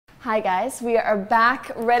Hi guys, we are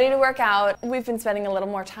back ready to work out. We've been spending a little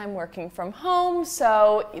more time working from home,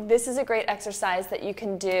 so this is a great exercise that you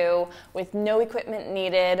can do with no equipment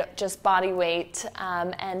needed, just body weight,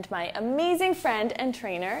 and my amazing friend and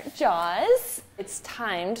trainer, Jaws. It's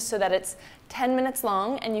timed so that it's 10 minutes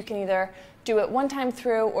long, and you can either do it one time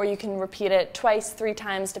through or you can repeat it twice, 3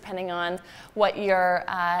 times, depending on what your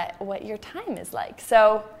time is like.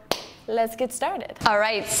 So let's get started. All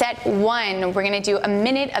right, set 1. We're gonna do a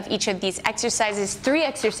minute of each of these exercises, 3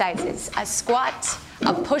 exercises, a squat,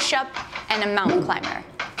 a push-up, and a mountain climber.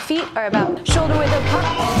 Feet are about shoulder width apart.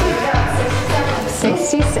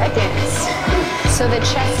 60 seconds. So the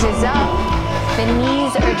chest is up, the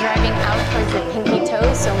knees are driving out towards the pinky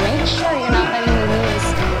toes, so make sure you're not letting the knees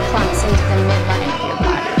collapse into the midline of your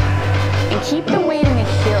body. And keep the weight in the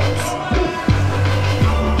heels.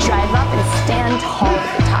 Drive up and stand tall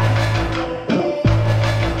at the top.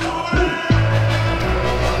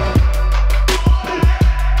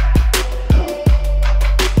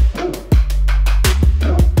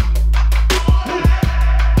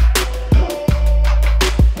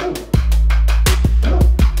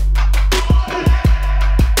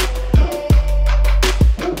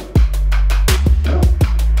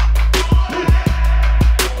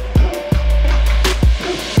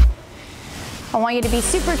 I want you to be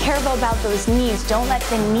super careful about those knees. Don't let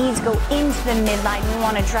the knees go into the midline. You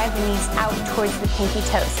want to drive the knees out towards the pinky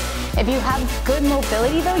toes. If you have good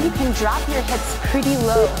mobility though, you can drop your hips pretty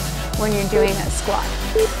low when you're doing a squat.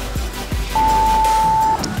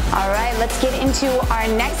 All right, let's get into our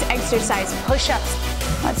next exercise, push-ups.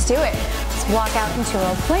 Let's do it. Let's walk out into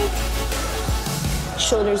a plank.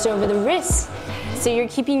 Shoulders over the wrists. So you're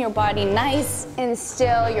keeping your body nice and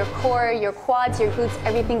still, your core, your quads, your glutes,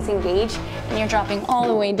 everything's engaged, and you're dropping all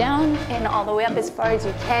the way down and all the way up as far as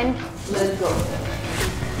you can. Let's go.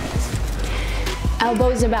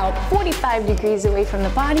 Elbows about 45 degrees away from the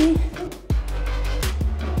body.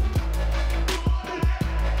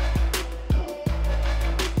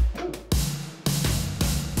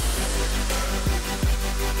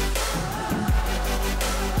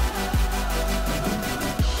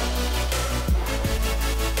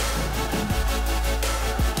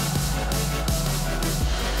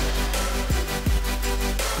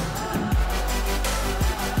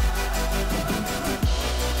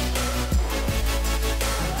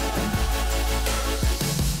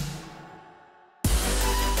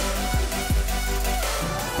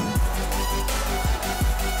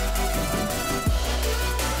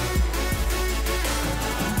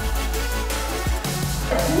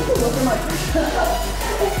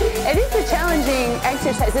 It is a challenging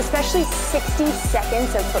exercise, especially 60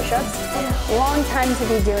 seconds of push-ups. Long time to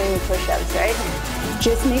be doing push-ups, right?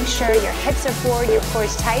 Just make sure your hips are forward, your core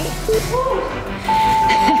is tight.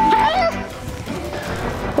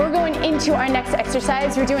 We're going into our next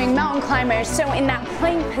exercise. We're doing mountain climbers. So in that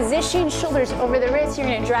plank position, shoulders over the wrists, you're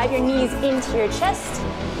gonna drive your knees into your chest.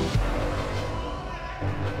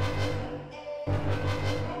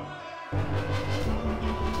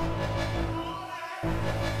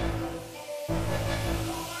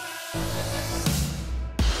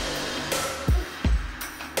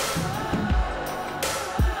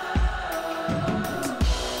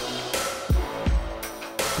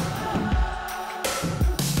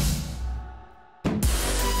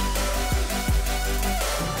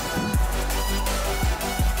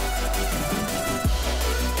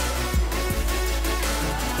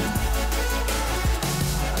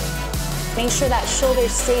 Make sure that shoulder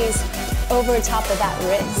stays over top of that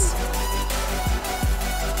wrist.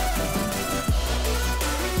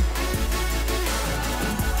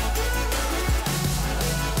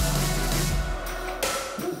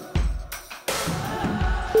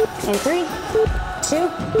 In 3, 2,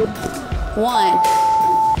 1.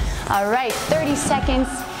 All right, 30 seconds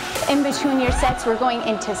in between your sets. We're going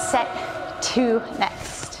into set 2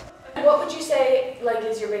 next. What would you say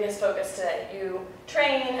is your biggest focus today? You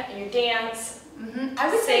train, you dance, I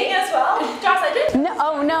would sing as well. Josh, I did. No,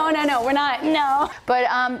 oh, no, we're not, no. But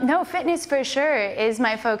no, fitness for sure is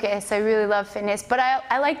my focus. I really love fitness, but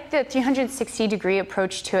I like the 360-degree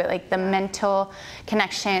approach to it, like the mental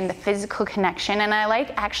connection, the physical connection, and I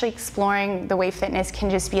like actually exploring the way fitness can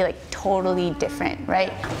just be like totally different,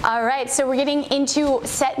 right? All right, so we're getting into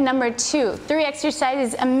set number 2. 3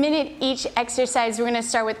 exercises, a minute each exercise. We're gonna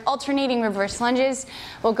start with alternating reverse lunges.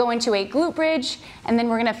 We'll go into a glute bridge, and then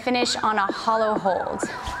we're gonna finish on a hollow hold.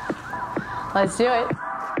 Let's do it.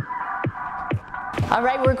 All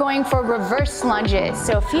right, we're going for reverse lunges.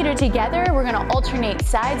 So feet are together, we're gonna alternate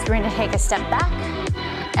sides. We're gonna take a step back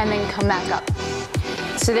and then come back up.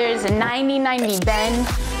 So there's a 90-90 bend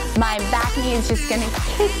My back knee is just gonna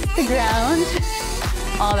kiss the ground.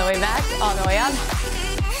 All the way back, all the way up.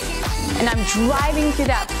 And I'm driving through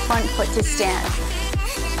that front foot to stand.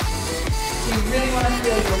 You really want to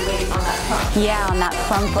feel your weight on that front. Yeah, on that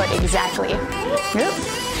front foot, exactly. Yep.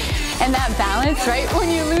 And that balance, right?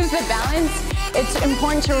 When you lose the balance, it's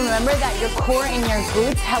important to remember that your core and your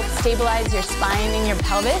glutes help stabilize your spine and your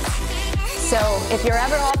pelvis. So if you're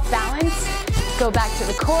ever off balance, go back to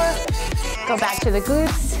the core, go back to the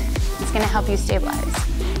glutes. It's gonna help you stabilize.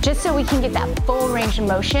 Just so we can get that full range of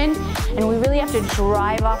motion, and we really have to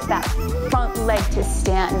drive off that front leg to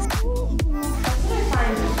stand. I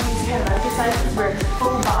find these kind of exercises where it's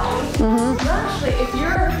full body. Actually, if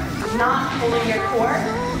you're not pulling your core,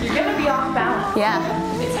 you're gonna be off balance. Yeah.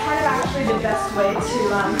 It's kind of actually the best way to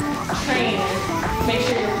train and make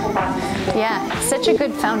sure your full body is moving. Yeah, it's such a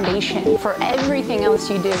good foundation for everything else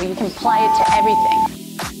you do. You can apply it to everything.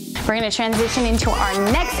 We're gonna transition into our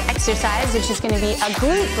next exercise, which is gonna be a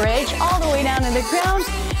glute bridge all the way down to the ground.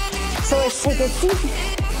 So let's take a seat.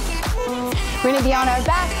 We're gonna be on our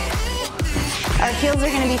back. Our heels are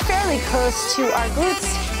gonna be fairly close to our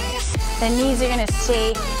glutes. The knees are gonna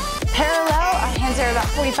stay parallel. Our hands are about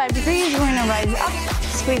 45 degrees. We're gonna rise up,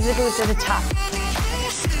 squeeze the glutes at the top.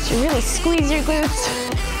 So really squeeze your glutes.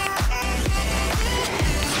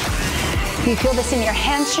 You feel this in your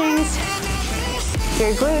hamstrings,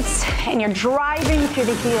 your glutes, and you're driving through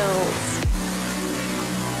the heels.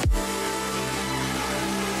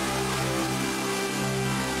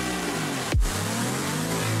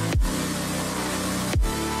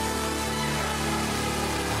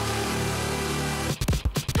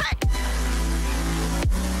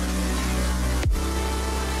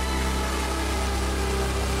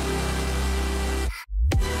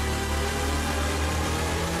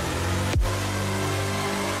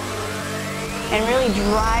 And really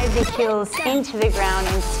drive the heels into the ground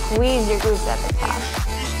and squeeze your glutes at the top.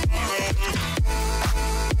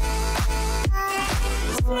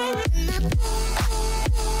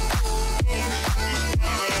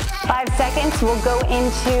 Five seconds, we'll go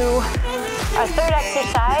into our third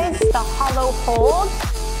exercise, the hollow hold.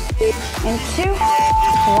 In 2, 1.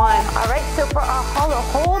 All right, so for our hollow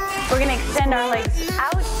hold, we're gonna extend our legs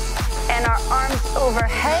out and our arms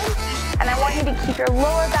overhead. And I want you to keep your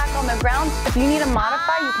lower back on the ground. If you need to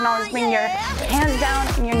modify, you can always bring your hands down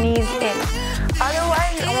and your knees in.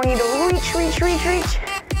 Otherwise, I want you to reach, reach, reach, reach.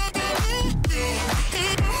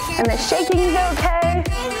 And the shaking is okay.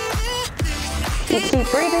 You keep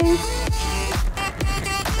breathing.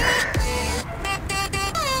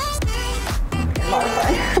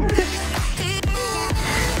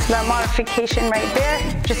 So that modification right there,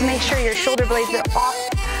 just make sure your shoulder blades are off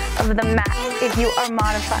of the mat if you are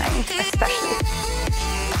modifying, especially.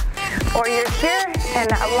 Or you're here in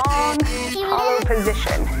that long, hollow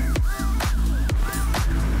position.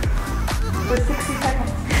 For 60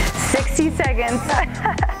 seconds. 60 seconds.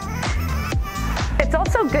 It's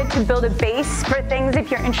also good to build a base for things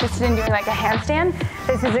if you're interested in doing like a handstand.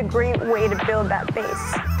 This is a great way to build that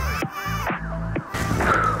base.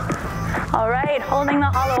 All right, holding the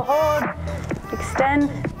hollow hold, extend.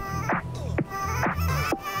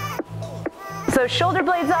 So shoulder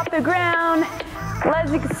blades off the ground,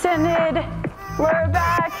 legs extended, lower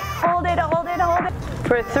back, hold it, hold it, hold it.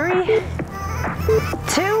 For 3,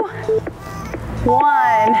 2,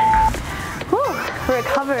 1. Whew,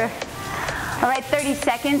 recover. All right, 30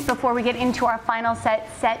 seconds before we get into our final set.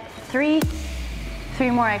 Set 3. 3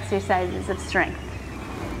 more exercises of strength.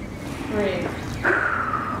 3.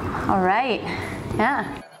 All right,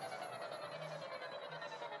 yeah.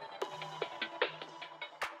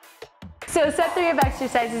 So set 3 of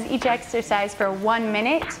exercises, each exercise for 1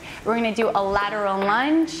 minute. We're gonna do a lateral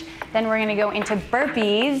lunge, then we're gonna go into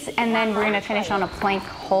burpees, and then we're gonna finish on a plank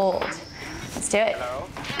hold. Let's do it.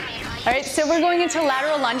 All right, so we're going into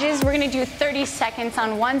lateral lunges. We're gonna do 30 seconds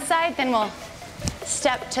on one side, then we'll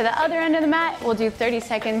step to the other end of the mat. We'll do 30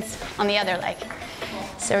 seconds on the other leg.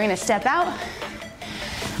 So we're gonna step out,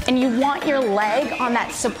 and you want your leg on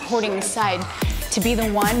that supporting side to be the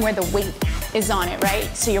one where the weight is on it, right?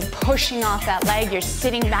 So you're pushing off that leg, you're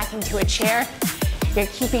sitting back into a chair, you're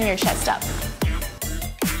keeping your chest up.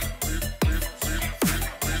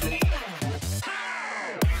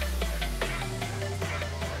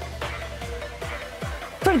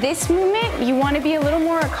 For this movement, you want to be a little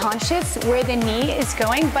more conscious where the knee is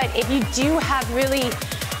going, but if you do have really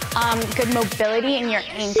good mobility in your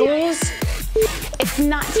ankles, it's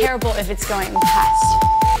not terrible if it's going past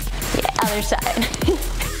the other side.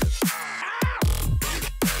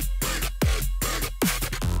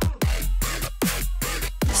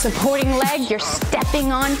 supporting leg you're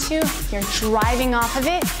stepping onto, you're driving off of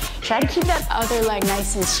it. Try to keep that other leg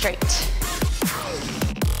nice and straight.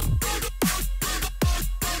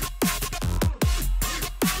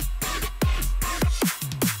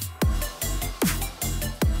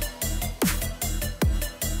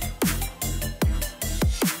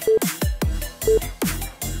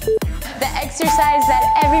 The exercise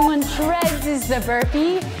that everyone dreads is the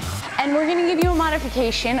burpee. And we're gonna give you a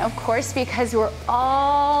modification, of course, because we're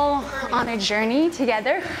all on a journey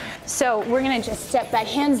together. So we're gonna just step back,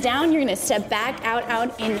 hands down, you're gonna step back,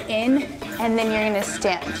 out, in, and then you're gonna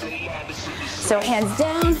stand. So hands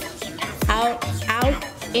down, out,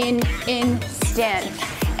 in, stand.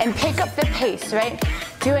 And pick up the pace, right?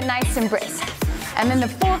 Do it nice and brisk. And then the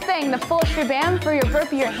full thing, the full shabam for your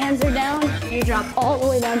burpee, your hands are down, you drop all the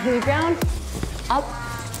way down to the ground, up,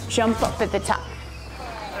 jump up at the top.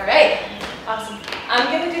 All right, awesome. I'm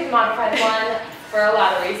gonna do the modified one for a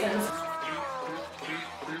lot of reasons.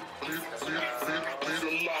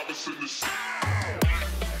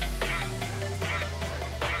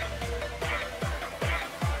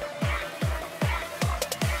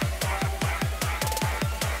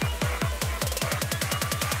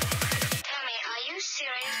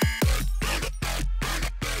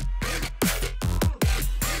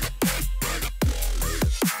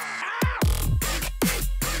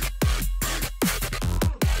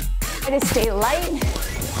 Try to stay light,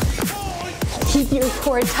 keep your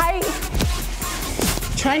core tight,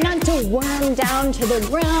 try not to worm down to the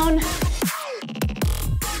ground.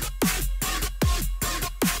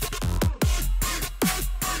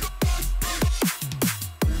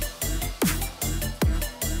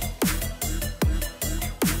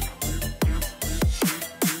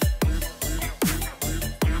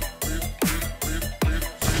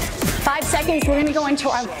 Seconds, we're gonna go into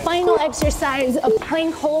our final exercise of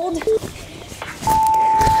plank hold.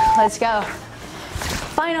 Let's go.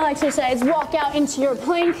 Final exercise, walk out into your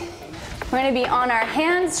plank. We're gonna be on our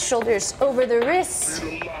hands, shoulders over the wrists.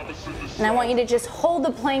 And I want you to just hold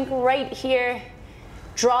the plank right here.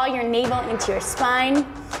 Draw your navel into your spine.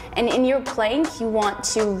 And in your plank, you want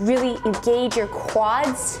to really engage your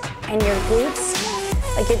quads and your glutes,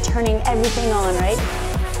 like you're turning everything on, right?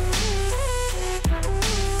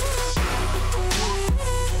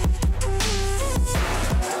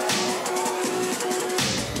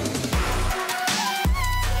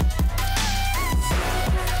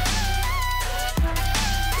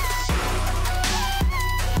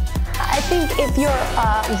 I think if your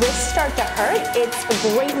wrists start to hurt, it's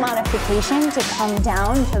a great modification to come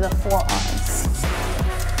down to the forearms.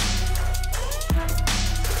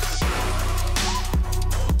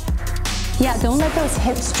 Yeah, don't let those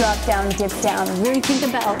hips drop down, dip down. Really think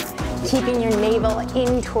about keeping your navel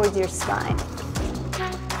in towards your spine.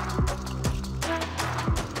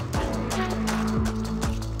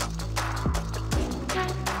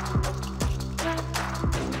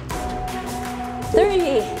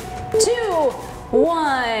 Three, 2,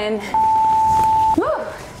 1. Woo.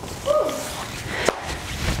 Woo.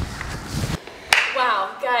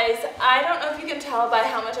 Wow, guys, I don't know if you can tell by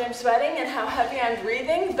how much I'm sweating and how heavy I'm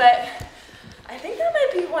breathing, but I think that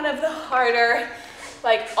might be one of the harder,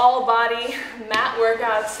 like, all body mat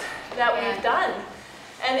workouts that we've done.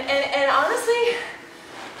 And honestly,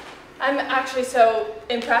 I'm actually so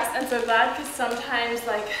impressed and so glad, because sometimes,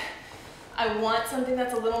 like, I want something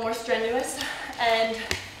that's a little more strenuous, and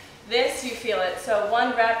this, you feel it. So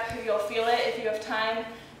 1 rep, you'll feel it. If you have time,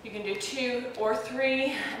 you can do 2 or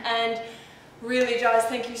 3. And really, Jaws,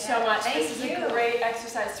 thank you so much. This is a great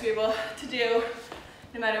exercise to be able to do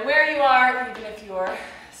no matter where you are, even if you're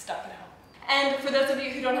stuck at home. And for those of you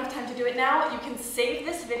who don't have time to do it now, you can save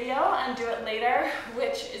this video and do it later,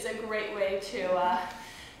 which is a great way to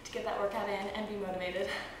get that workout in and be motivated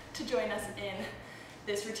to join us in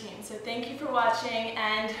this routine. So thank you for watching,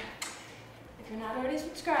 and if you're not already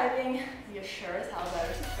subscribing, you sure as hell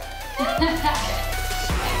better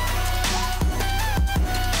subscribe.